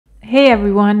Hey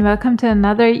everyone, welcome to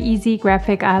another easy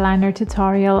graphic eyeliner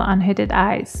tutorial on hooded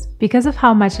eyes. Because of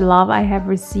how much love I have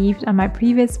received on my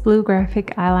previous blue graphic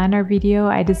eyeliner video,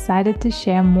 I decided to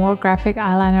share more graphic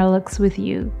eyeliner looks with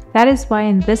you. That is why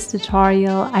in this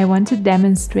tutorial, I want to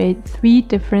demonstrate 3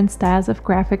 different styles of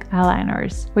graphic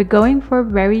eyeliners. We're going for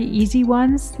very easy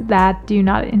ones that do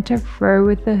not interfere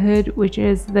with the hood, which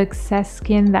is the excess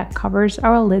skin that covers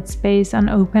our lid space on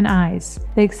open eyes.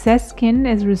 The excess skin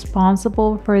is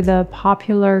responsible for the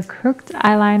popular crooked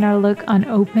eyeliner look on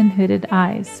open hooded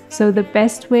eyes. So the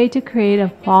best way to create a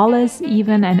flawless,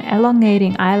 even and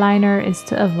elongating eyeliner is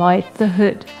to avoid the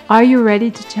hood. Are you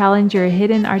ready to challenge your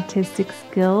hidden artistic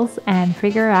skills and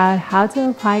figure out how to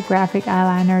apply graphic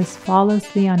eyeliners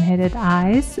flawlessly on hooded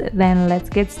eyes? Then let's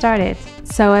get started.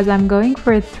 So as I'm going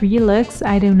for 3 looks,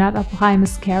 I do not apply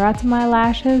mascara to my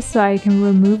lashes so I can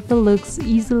remove the looks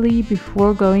easily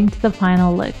before going to the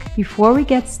final look. Before we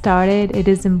get started, it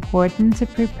is important to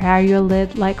prepare your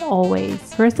lid like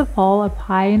always. First of all,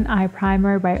 apply an eye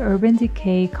primer by Urban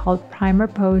Decay called Primer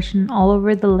Potion all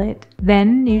over the lid.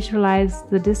 Then neutralize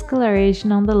the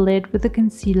discoloration on the lid with a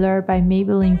concealer by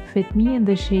Maybelline Fit Me in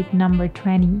the shade number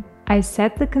 20. I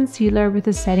set the concealer with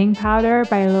a setting powder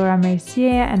by Laura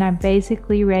Mercier and I'm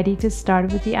basically ready to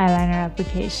start with the eyeliner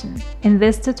application. In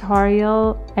this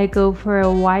tutorial, I go for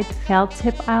a white felt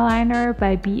tip eyeliner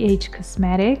by BH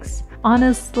Cosmetics.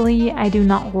 Honestly, I do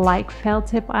not like felt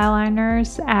tip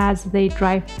eyeliners as they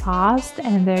dry fast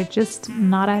and they're just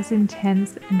not as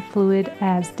intense and fluid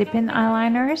as dip-in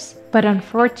eyeliners. But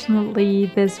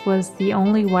unfortunately, this was the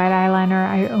only white eyeliner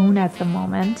I own at the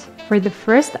moment. For the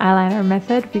first eyeliner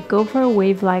method, we go for a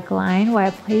wave-like line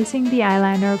while placing the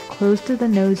eyeliner close to the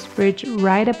nose bridge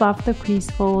right above the crease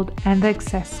fold and the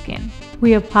excess skin.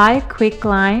 We apply a quick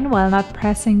line while not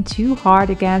pressing too hard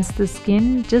against the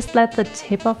skin, just let the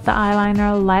tip of the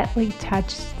eyeliner lightly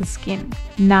touch the skin.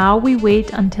 Now we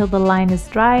wait until the line is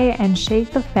dry and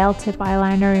shake the felt tip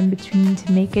eyeliner in between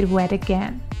to make it wet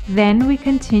again. Then we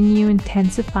continue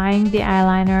intensifying the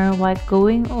eyeliner while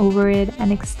going over it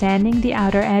and extending the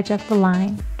outer edge of the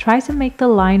line. Try to make the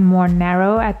line more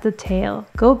narrow at the tail.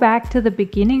 Go back to the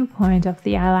beginning point of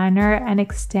the eyeliner and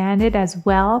extend it as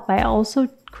well by also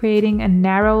creating a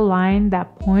narrow line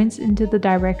that points into the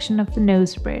direction of the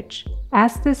nose bridge.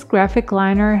 As this graphic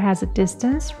liner has a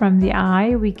distance from the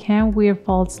eye, we can wear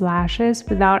false lashes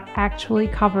without actually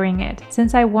covering it.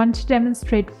 Since I want to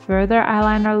demonstrate further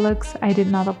eyeliner looks, I did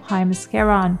not apply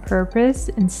mascara on purpose.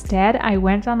 Instead, I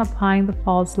went on applying the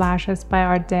false lashes by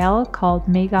Ardell called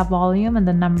Mega Volume in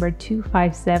the number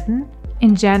 257.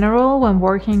 In general, when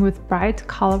working with bright,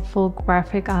 colorful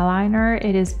graphic eyeliner,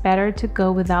 it is better to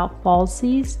go without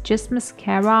falsies, just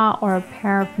mascara or a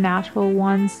pair of natural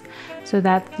ones, so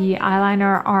that the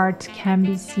eyeliner art can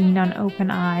be seen on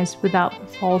open eyes without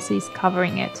the falsies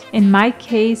covering it. In my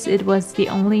case, it was the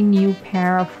only new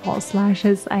pair of false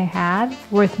lashes I had.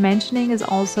 Worth mentioning is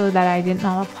also that I did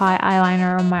not apply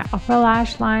eyeliner on my upper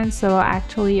lash line, so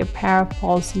actually a pair of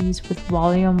falsies with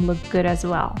volume looked good as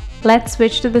well. Let's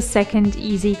switch to the second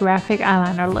easy graphic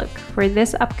eyeliner look. For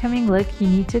this upcoming look, you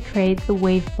need to create the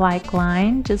wave-like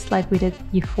line just like we did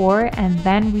before, and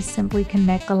then we simply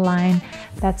connect a line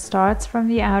that starts from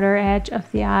the outer edge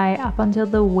of the eye up until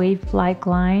the wave-like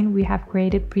line we have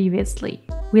created previously.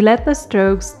 We let the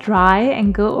strokes dry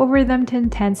and go over them to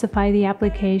intensify the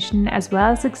application as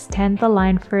well as extend the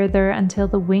line further until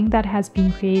the wing that has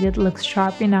been created looks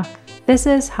sharp enough. This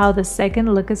is how the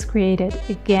second look is created,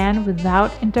 again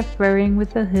without interfering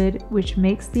with the hood, which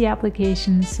makes the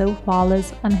application so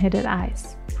flawless on hooded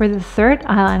eyes. For the third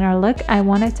eyeliner look, I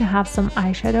wanted to have some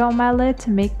eyeshadow on my lid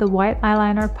to make the white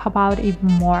eyeliner pop out even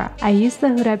more. I used the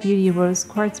Huda Beauty Rose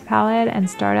Quartz palette and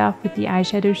start off with the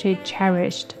eyeshadow shade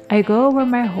Cherished. I go over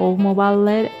my whole mobile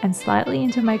lid and slightly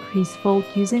into my crease fold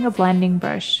using a blending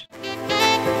brush.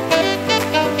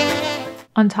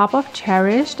 On top of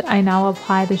Cherished, I now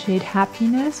apply the shade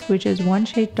Happiness, which is 1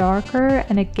 shade darker,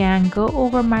 and again go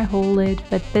over my whole lid,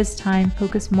 but this time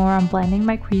focus more on blending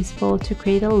my crease fold to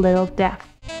create a little depth.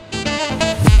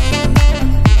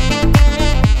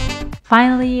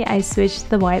 Finally, I switched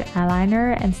the white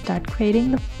eyeliner and start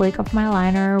creating the flick of my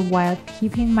liner while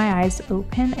keeping my eyes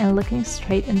open and looking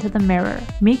straight into the mirror.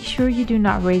 Make sure you do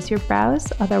not raise your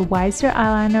brows, otherwise your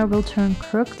eyeliner will turn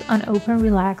crooked on open,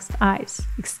 relaxed eyes.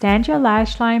 Extend your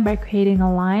lash line by creating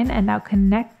a line and now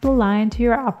connect the line to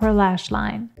your upper lash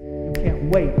line. You can't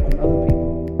wait on other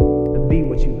people to be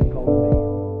what you've been called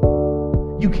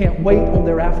to be. You can't wait on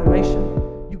their affirmation.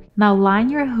 Now line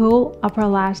your whole upper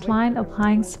lash line,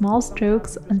 applying small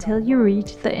strokes until you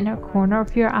reach the inner corner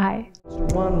of your eye.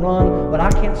 Run, but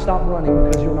I can't stop running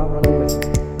because you're not running with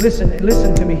me.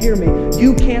 Listen to me, hear me.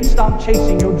 You can't stop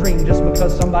chasing your dream just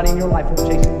because somebody in your life won't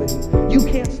chase it with you.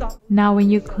 You can't stop. Now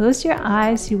when you close your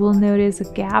eyes, you will notice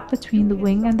a gap between the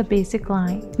wing and the basic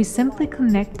line. We simply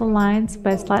connect the lines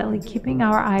by slightly keeping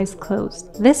our eyes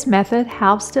closed. This method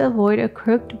helps to avoid a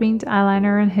crooked winged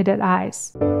eyeliner and hooded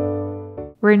eyes.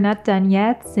 We're not done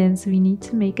yet since we need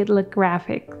to make it look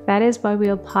graphic. That is why we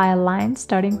apply a line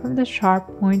starting from the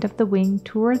sharp point of the wing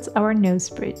towards our nose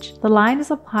bridge. The line is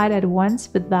applied at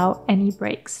once without any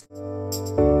breaks.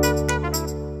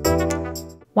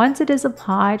 Once it is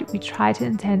applied, we try to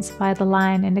intensify the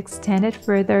line and extend it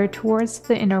further towards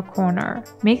the inner corner.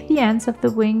 Make the ends of the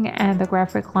wing and the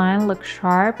graphic line look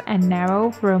sharp and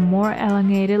narrow for a more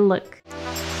elongated look.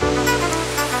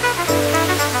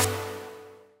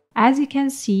 As you can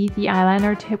see, the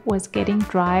eyeliner tip was getting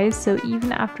dry, so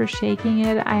even after shaking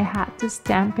it, I had to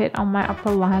stamp it on my upper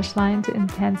lash line to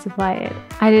intensify it.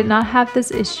 I did not have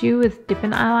this issue with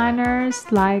dip-in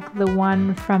eyeliners like the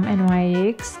one from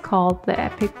NYX called the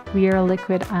Epic Wear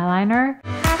Liquid Eyeliner.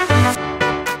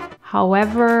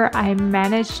 However, I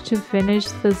managed to finish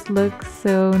this look,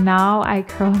 so now I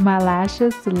curl my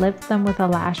lashes to lift them with a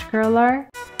lash curler.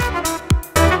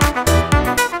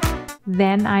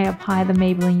 Then I apply the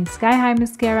Maybelline Sky High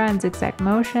Mascara in zigzag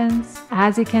motions.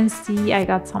 As you can see, I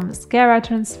got some mascara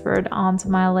transferred onto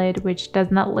my lid, which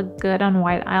does not look good on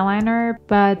white eyeliner,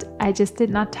 but I just did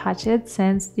not touch it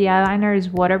since the eyeliner is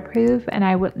waterproof and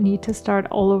I would need to start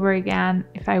all over again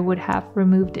if I would have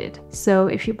removed it. So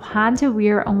if you plan to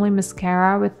wear only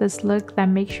mascara with this look,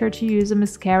 then make sure to use a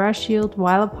mascara shield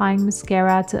while applying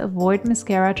mascara to avoid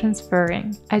mascara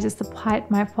transferring. I just applied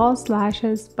my false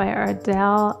lashes by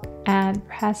Ardell and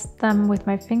pressed them with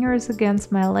my fingers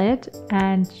against my lid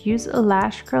and use a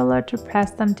lash curler to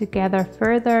press them together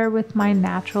further with my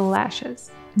natural lashes.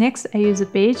 Next, I use a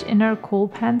beige inner kohl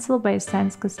pencil by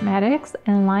Sense Cosmetics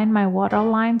and line my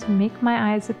waterline to make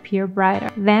my eyes appear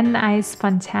brighter. Then I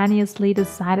spontaneously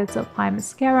decided to apply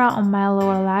mascara on my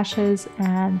lower lashes,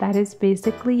 and that is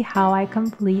basically how I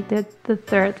completed the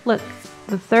third look.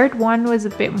 The third one was a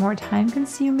bit more time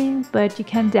consuming, but you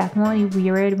can definitely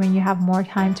wear it when you have more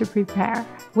time to prepare.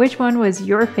 Which one was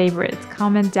your favorite?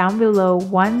 Comment down below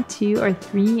 1, 2, or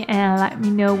 3 and let me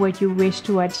know what you wish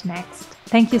to watch next.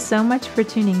 Thank you so much for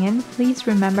tuning in. Please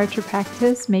remember to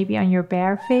practice, maybe on your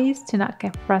bare face, to not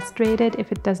get frustrated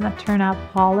if it does not turn out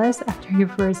flawless after your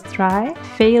first try.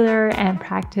 Failure and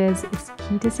practice is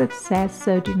key to success,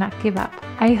 so do not give up.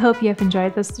 I hope you have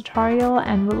enjoyed this tutorial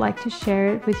and would like to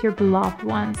share it with your beloved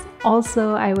ones.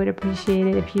 Also, I would appreciate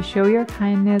it if you show your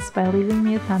kindness by leaving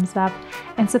me a thumbs up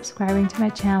and subscribing to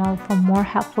my channel for more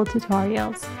helpful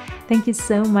tutorials. Thank you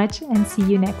so much and see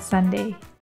you next Sunday.